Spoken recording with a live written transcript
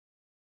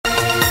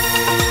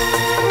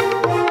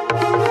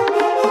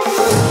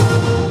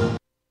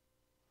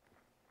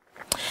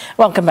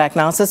Welcome back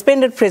now.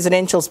 Suspended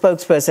presidential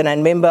spokesperson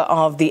and member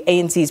of the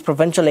ANC's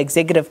Provincial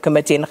Executive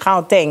Committee in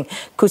Gauteng,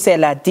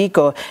 Khusela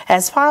Diko,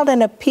 has filed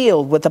an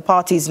appeal with the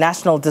party's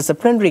National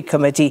Disciplinary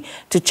Committee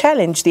to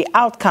challenge the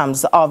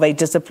outcomes of a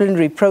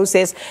disciplinary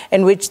process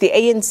in which the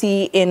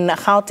ANC in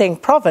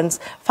Gauteng province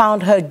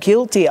found her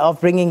guilty of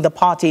bringing the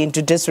party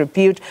into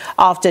disrepute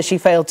after she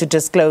failed to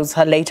disclose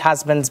her late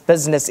husband's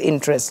business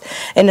interests.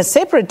 In a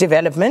separate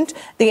development,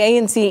 the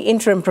ANC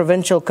Interim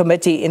Provincial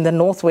Committee in the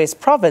Northwest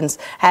Province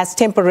has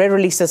temporarily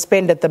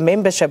suspended the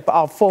membership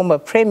of former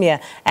Premier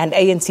and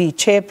ANC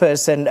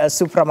Chairperson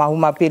Supra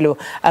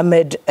Mahumapilu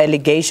amid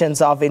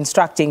allegations of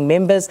instructing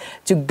members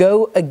to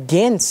go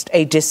against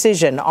a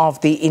decision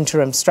of the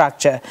interim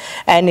structure.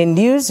 And in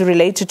news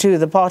related to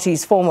the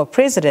party's former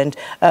president,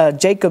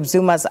 Jacob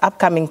Zuma's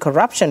upcoming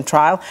corruption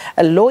trial,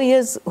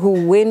 lawyers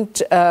who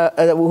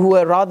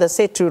were rather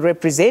set to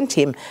represent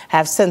him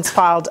have since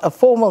filed a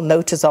formal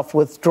notice of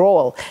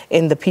withdrawal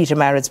in the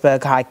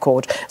Pietermaritzburg High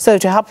Court. So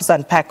to help us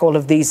unpack all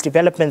of these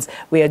developments,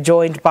 we are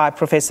joined by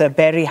Professor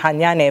Barry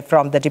Hanyane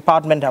from the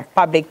Department of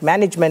Public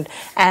Management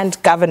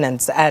and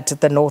Governance at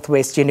the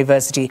Northwest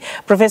University.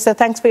 Professor,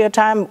 thanks for your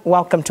time.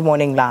 Welcome to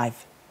Morning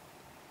Live.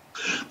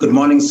 Good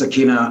morning,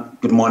 Sakina.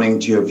 Good morning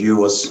to your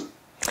viewers.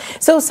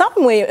 So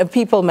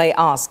people may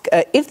ask,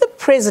 if the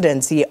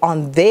presidency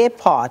on their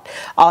part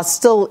are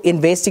still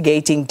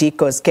investigating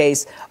Diko's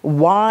case,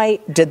 why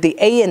did the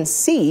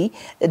ANC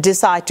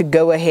decide to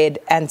go ahead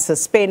and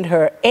suspend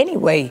her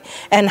anyway?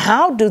 And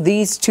how do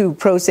these two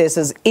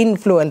processes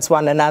influence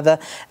one another?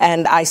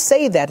 And I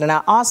say that and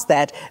I ask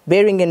that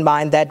bearing in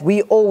mind that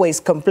we always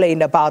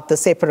complain about the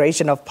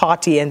separation of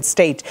party and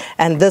state,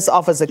 and this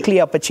offers a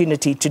clear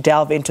opportunity to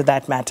delve into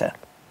that matter.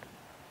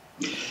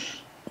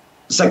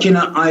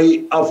 Sakina,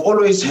 I've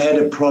always had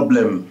a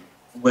problem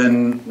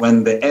when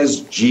the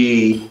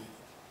SG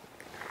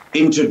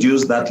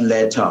introduced that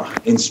letter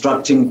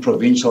instructing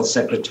provincial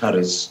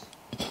secretaries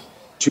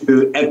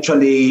to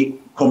actually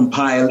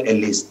compile a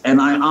list.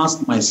 And I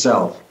asked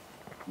myself,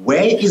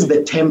 where is the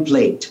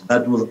template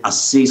that will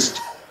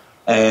assist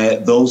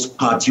those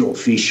party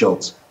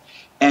officials?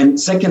 And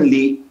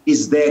secondly,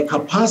 is there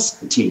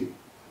capacity,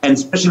 and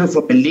especially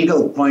from a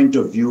legal point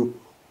of view,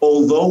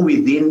 although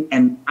within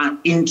an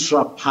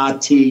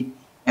intra-party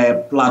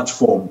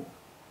platform,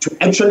 to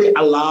actually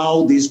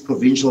allow these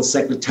provincial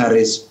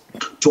secretaries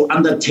to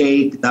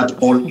undertake that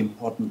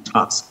all-important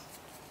task.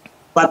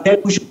 But then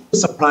we should be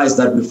surprised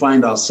that we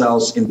find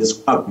ourselves in this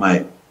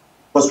quagmire.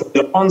 Because from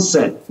the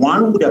onset,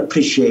 one would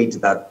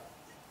appreciate that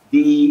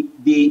the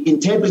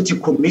Integrity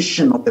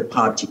Commission of the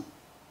party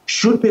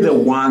should be the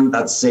one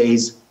that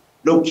says,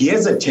 look,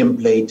 here's a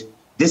template.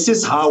 This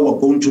is how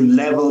we're going to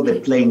level the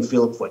playing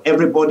field for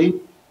everybody.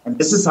 And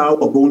this is how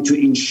we're going to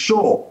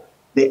ensure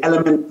the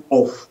element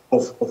of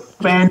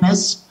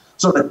fairness,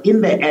 so that in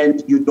the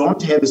end, you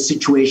don't have a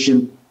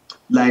situation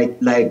like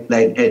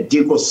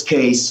Diko's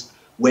case,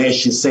 where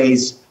she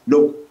says,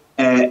 look,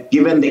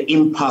 given the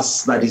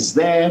impasse that is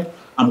there,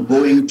 I'm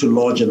going to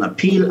lodge an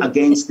appeal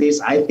against this.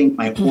 I think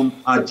my own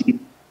party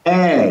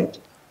erred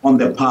on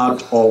the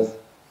part of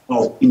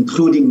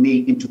including me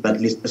into that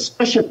list,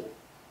 especially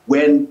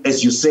when,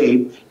 as you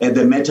say,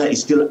 the matter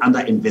is still under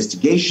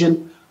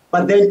investigation.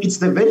 But then it's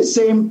the very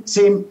same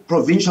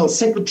provincial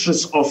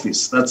secretary's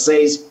office that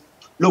says,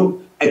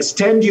 look,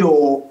 extend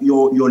your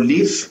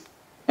leave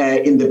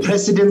in the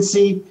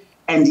presidency,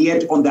 and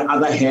yet on the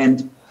other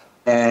hand,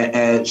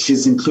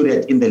 she's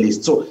included in the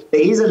list. So there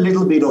is a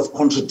little bit of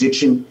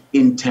contradiction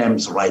in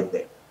terms right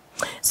there.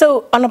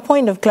 So on a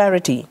point of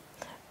clarity,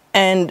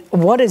 and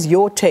what is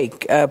your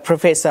take,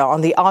 Professor,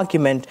 on the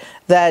argument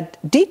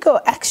that Diko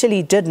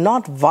actually did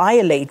not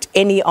violate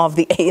any of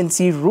the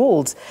ANC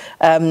rules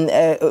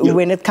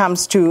when it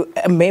comes to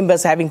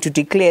members having to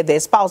declare their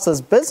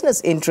spouse's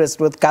business interest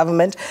with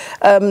government?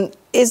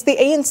 Is the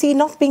ANC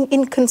not being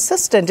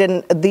inconsistent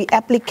in the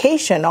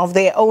application of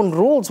their own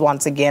rules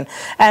once again?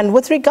 And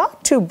with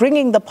regard to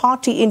bringing the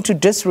party into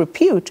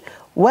disrepute,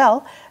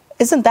 well,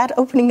 isn't that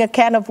opening a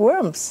can of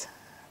worms?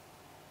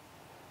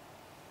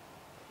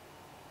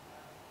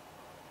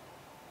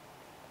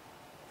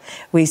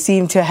 We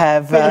seem to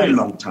have... very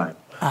long time.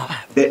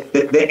 The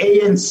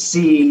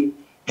ANC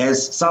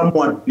has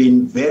somewhat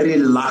been very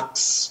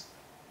lax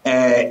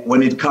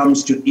when it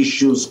comes to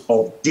issues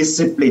of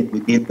discipline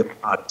within the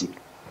party,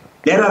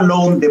 let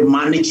alone the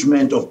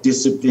management of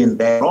discipline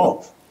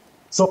thereof.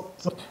 So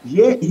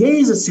here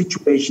is a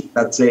situation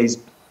that says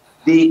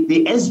the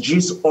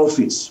SG's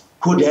office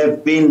could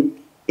have been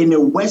in a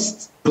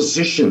worse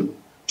position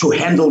to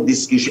handle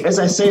this issue. As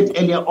I said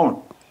earlier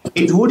on,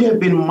 it would have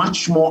been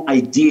much more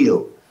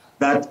ideal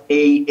that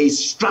a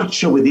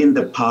structure within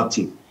the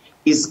party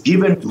is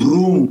given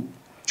room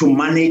to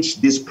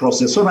manage this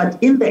process, so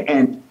that in the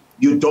end,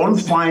 you don't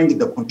find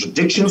the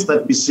contradictions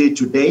that we see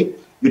today,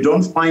 you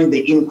don't find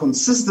the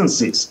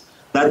inconsistencies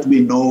that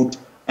we note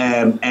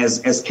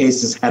as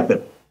cases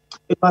happen.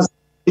 It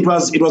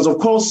was of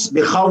course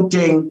the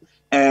Gauteng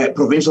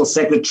provincial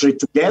secretary,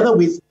 together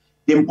with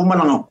the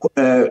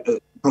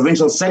Mpumalanga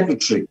provincial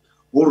secretary,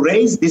 who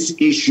raised this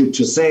issue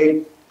to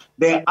say,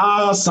 there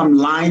are some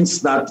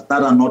lines that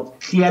are not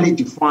clearly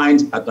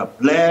defined, that are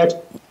blurred.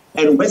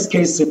 And worst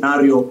case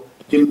scenario,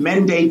 the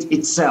mandate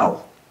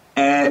itself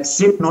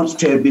seemed not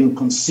to have been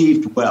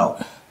conceived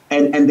well,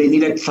 and they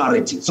needed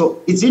clarity.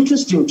 So it's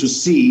interesting to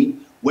see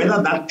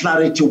whether that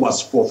clarity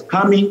was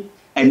forthcoming,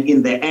 and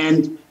in the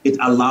end, it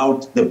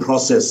allowed the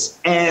process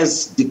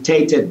as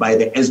dictated by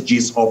the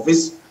SG's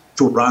office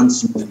to run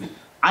smoothly.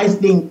 I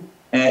think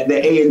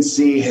the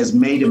ANC has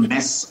made a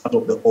mess out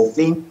of the whole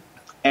thing,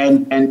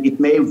 and it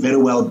may very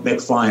well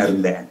backfire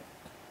in the end.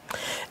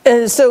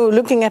 So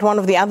looking at one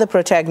of the other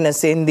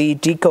protagonists in the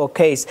DICO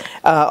case,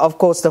 of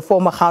course, the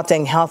former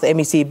Gauteng Health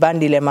MEC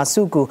Bandile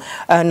Masuku.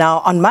 Now,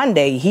 on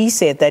Monday, he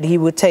said that he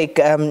would take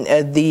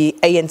the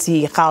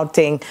ANC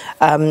Gauteng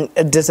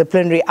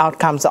disciplinary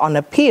outcomes on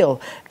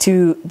appeal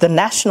to the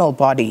national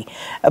body.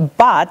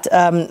 But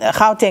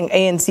Gauteng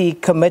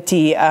ANC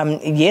committee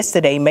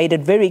yesterday made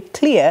it very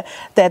clear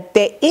that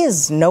there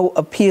is no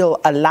appeal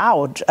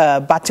allowed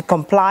but to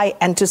comply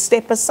and to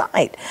step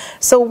aside.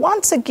 So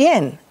once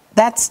again,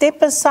 that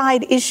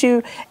step-aside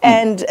issue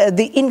and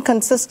the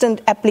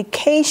inconsistent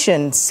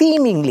application,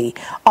 seemingly,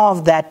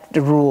 of that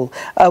rule.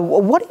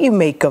 What do you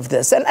make of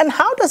this? And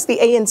how does the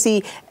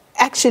ANC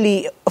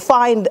actually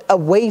find a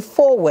way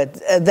forward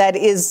that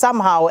is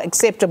somehow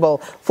acceptable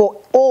for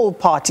all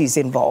parties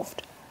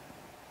involved?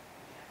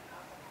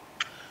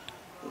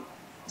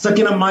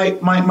 Sakina, my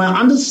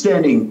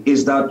understanding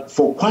is that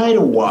for quite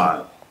a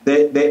while,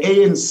 the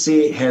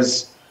ANC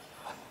has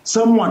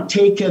somewhat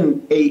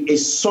taken a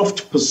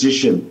soft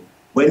position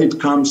when it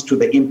comes to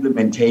the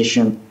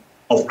implementation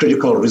of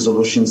critical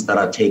resolutions that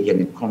are taken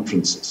in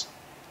conferences.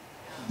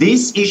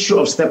 This issue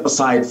of step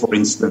aside, for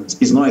instance,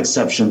 is no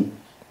exception,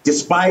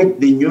 despite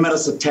the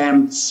numerous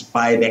attempts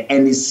by the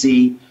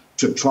NEC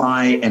to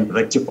try and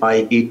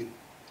rectify it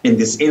in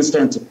this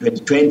instance,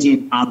 2020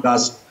 in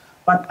August.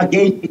 But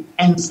again, it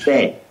ends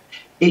there.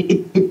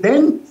 It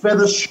then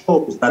further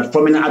shows that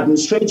from an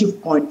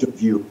administrative point of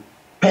view,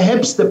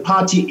 perhaps the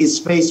party is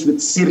faced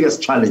with serious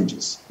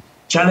challenges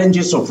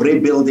of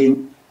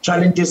rebuilding,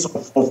 challenges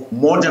of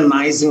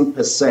modernizing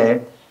per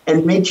se,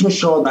 and making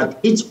sure that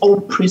its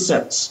own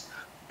precepts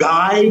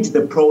guide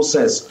the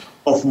process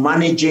of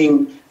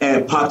managing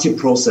party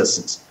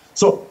processes.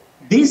 So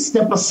this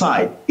step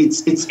aside,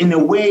 it's in a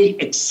way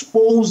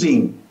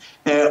exposing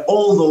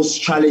all those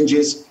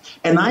challenges,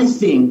 and I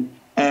think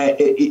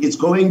it's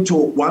going to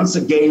once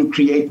again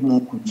create more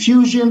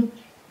confusion.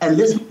 And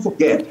let's not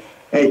forget,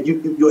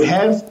 you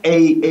have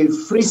a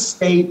free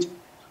state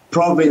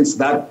province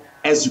that,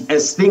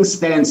 as things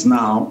stands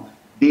now,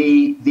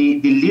 the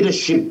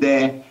leadership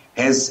there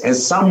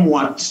has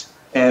somewhat,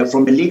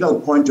 from a legal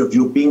point of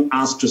view, being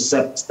asked to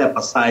step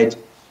aside,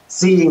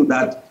 seeing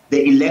that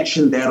the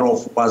election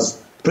thereof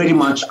was pretty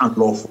much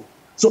unlawful.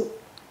 So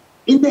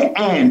in the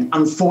end,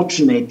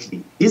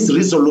 unfortunately, these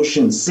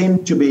resolutions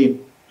seem to be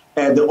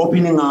the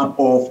opening up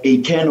of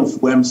a can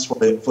of worms for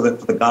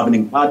the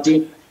governing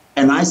party,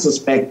 and I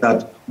suspect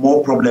that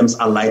more problems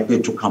are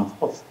likely to come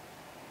forth.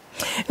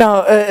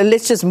 Now,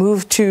 let's just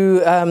move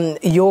to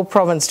your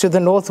province, to the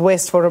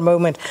Northwest for a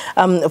moment.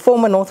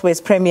 Former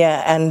Northwest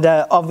Premier and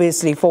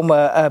obviously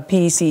former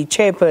PEC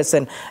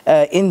chairperson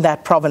in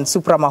that province,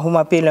 Supra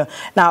Mahumapelo.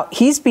 Now,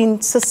 he's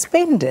been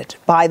suspended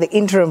by the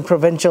interim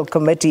provincial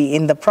committee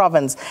in the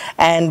province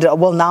and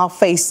will now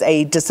face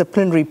a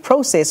disciplinary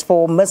process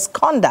for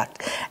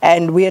misconduct.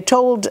 And we are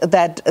told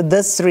that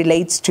this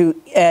relates to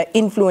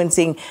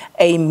influencing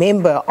a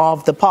member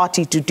of the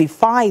party to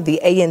defy the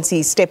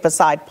ANC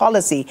step-aside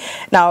policy.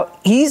 Now,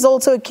 he's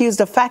also accused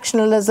of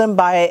factionalism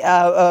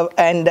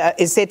and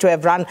is said to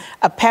have run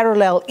a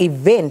parallel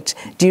event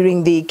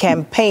during the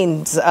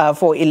campaigns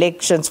for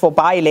elections, for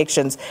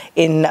by-elections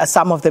in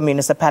some of the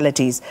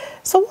municipalities.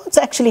 So what's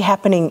actually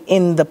happening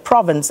in the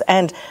province?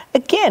 And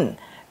again,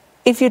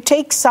 if you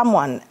take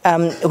someone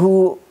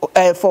who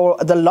for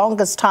the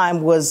longest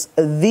time was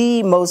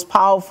the most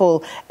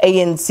powerful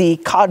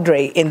ANC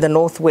cadre in the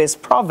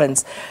Northwest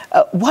province,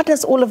 what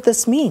does all of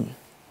this mean?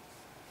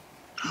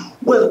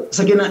 Well,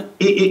 Sakina,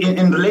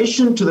 in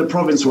relation to the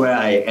province where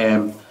I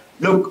am,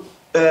 look,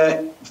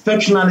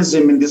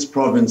 factionalism in this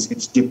province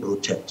is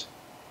deep-rooted.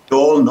 You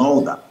all know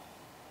that.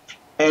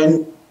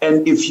 And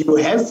if you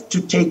have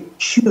to take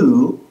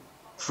cue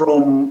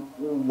from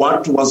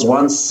what was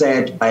once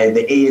said by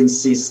the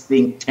ANC's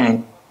think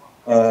tank,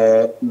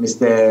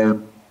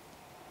 Mr.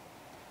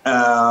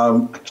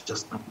 I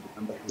just can't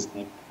remember his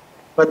name.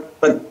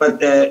 But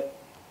the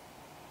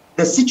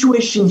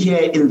situation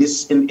here in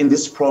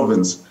this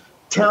province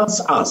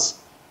tells us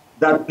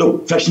that,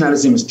 look,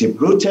 factionalism is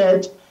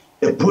deep-rooted.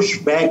 The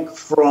pushback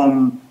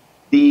from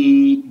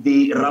the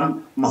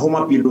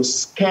Mahumapelo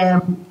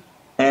scam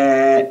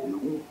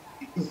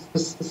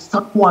is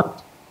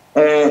somewhat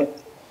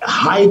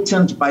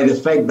heightened by the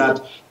fact that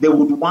they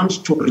would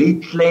want to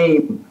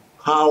reclaim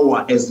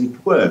power, as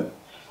it were.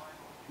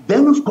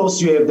 Then, of course,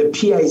 you have the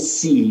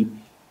PIC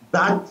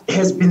that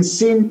has been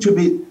seen to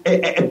be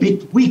a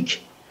bit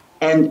weak,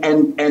 and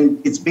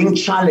it's being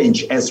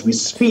challenged as we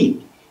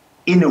speak,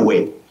 in a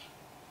way.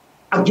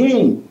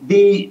 again,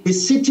 the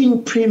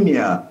sitting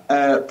premier,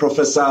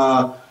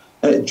 Professor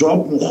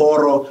Job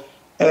Mokgoro,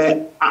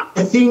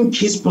 I think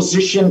his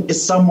position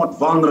is somewhat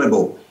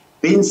vulnerable,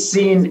 being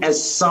seen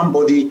as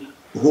somebody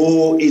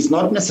who is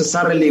not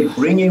necessarily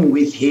bringing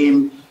with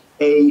him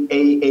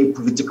a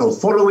political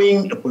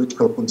following, a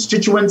political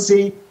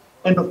constituency,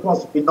 and of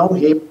course we know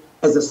him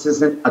as a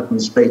seasoned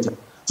administrator.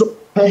 So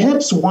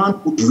perhaps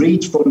one would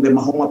read from the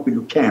Mahoma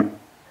Pilu camp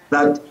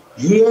that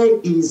here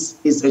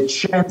is a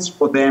chance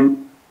for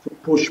them to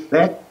push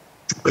back,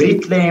 to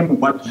reclaim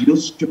what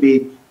used to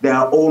be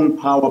their own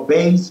power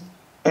base,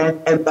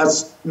 and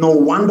that's no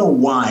wonder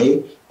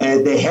why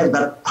they had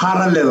that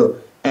parallel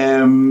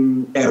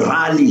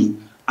rally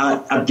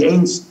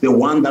against the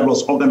one that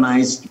was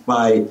organized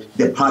by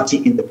the party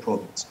in the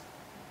province.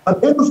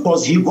 But then, of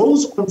course, he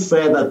goes on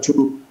further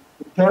to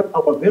tell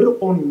our very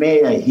own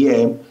mayor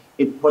here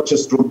in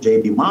Potchefstroom,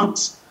 J.B.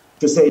 Marks,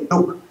 to say,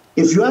 look,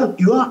 if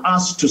you are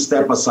asked to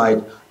step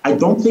aside, I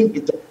don't think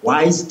it's a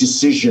wise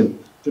decision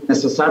to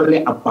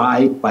necessarily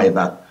abide by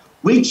that,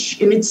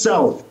 which in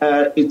itself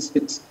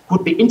it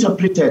could be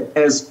interpreted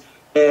as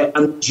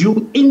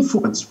undue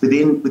influence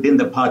within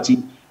the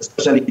party,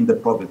 especially in the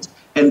province.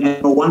 And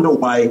no wonder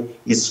why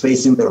he's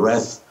facing the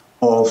wrath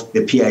of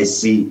the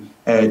PIC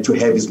to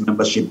have his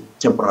membership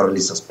temporarily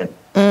suspended.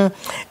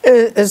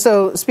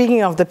 So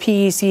speaking of the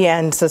PEC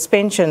and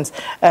suspensions,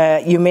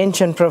 you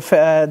mentioned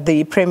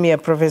the Premier,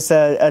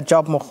 Professor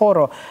Job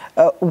Mokgoro.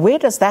 Where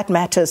does that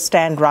matter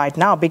stand right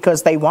now?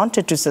 Because they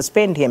wanted to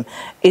suspend him.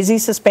 Is he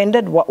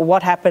suspended?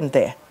 What happened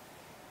there?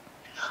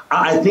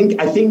 I think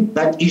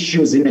that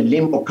issue is in a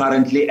limbo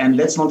currently, and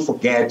let's not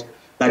forget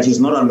that he's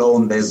not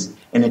alone. There's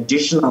an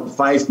additional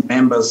 5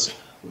 members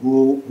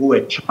who were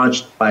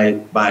charged by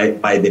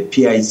the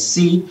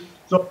PIC.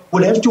 So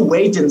we'll have to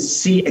wait and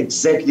see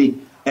exactly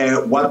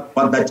what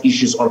that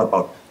issue is all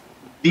about.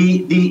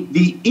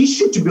 The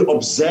issue to be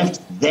observed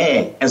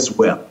there as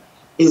well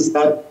is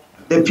that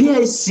the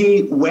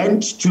PIC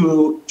went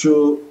to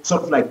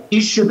sort of like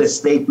issue the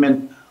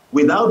statement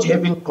without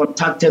having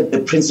contacted the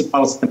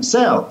principals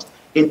themselves,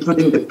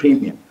 including the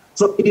Premier.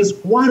 So it is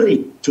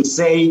worrying to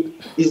say,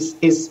 is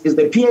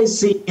the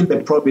PIC in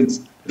the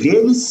province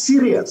really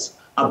serious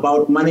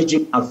about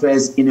managing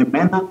affairs in a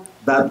manner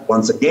that,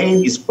 once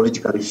again, is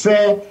politically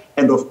fair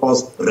and, of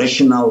course,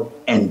 rational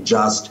and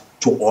just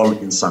to all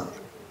concerned?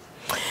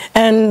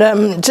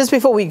 And just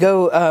before we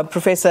go,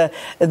 Professor,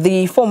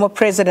 the former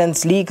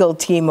president's legal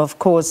team, of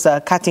course,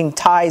 cutting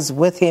ties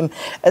with him.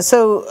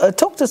 So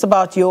talk to us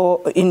about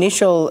your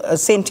initial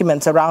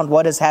sentiments around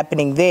what is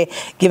happening there,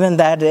 given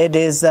that it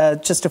is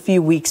just a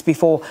few weeks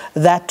before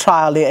that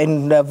trial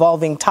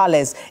involving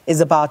Thales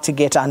is about to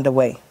get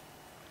underway.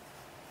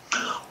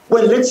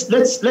 Well,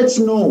 let's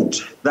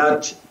note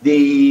that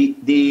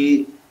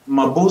the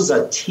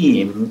Mabuza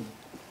team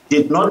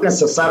did not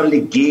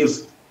necessarily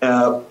give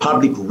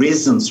public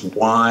reasons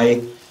why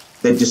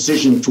the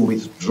decision to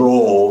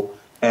withdraw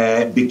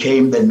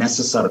became the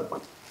necessary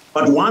one.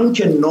 But one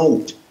can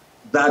note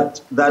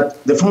that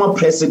the former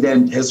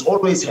president has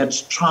always had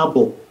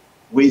trouble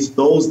with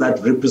those that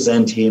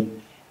represent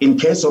him. In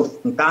case of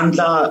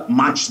Nkandla,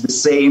 much the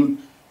same.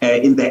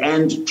 In the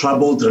end,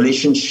 troubled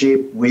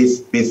relationship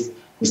with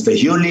Mr.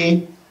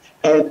 Hewley.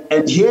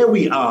 And here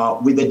we are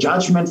with a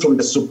judgment from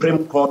the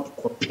Supreme Court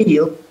of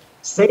Appeal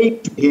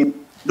saying to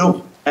him,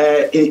 look,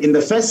 in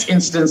the first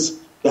instance,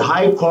 the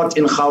High Court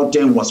in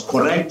Gauteng was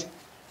correct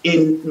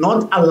in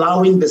not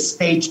allowing the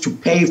state to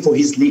pay for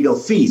his legal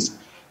fees.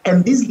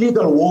 And these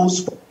legal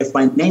woes, from a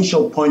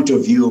financial point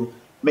of view,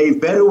 may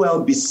very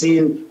well be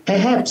seen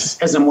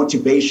perhaps as a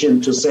motivation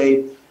to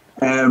say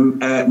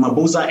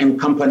Mabuza and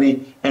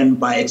company, and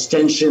by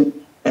extension,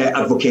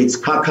 advocates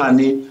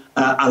Kakane,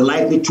 are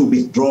likely to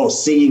withdraw,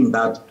 seeing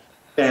that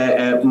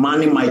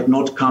money might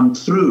not come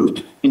through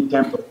in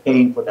terms of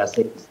paying for their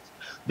services.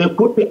 There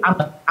could be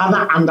other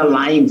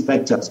underlying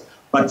factors,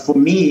 but for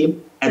me,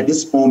 at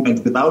this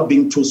moment, without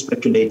being too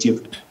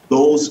speculative,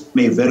 those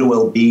may very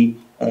well be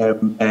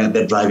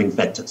the driving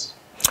factors.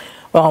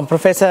 Well,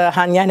 Professor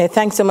Hanyane,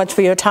 thanks so much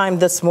for your time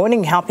this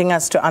morning, helping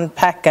us to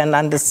unpack and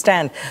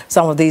understand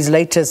some of these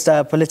latest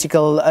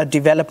political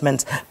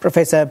developments.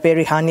 Professor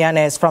Barry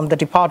Hanyane is from the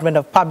Department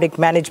of Public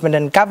Management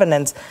and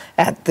Governance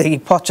at the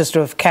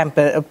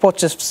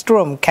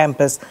Potchefstroom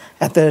campus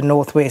at the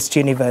Northwest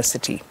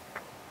University.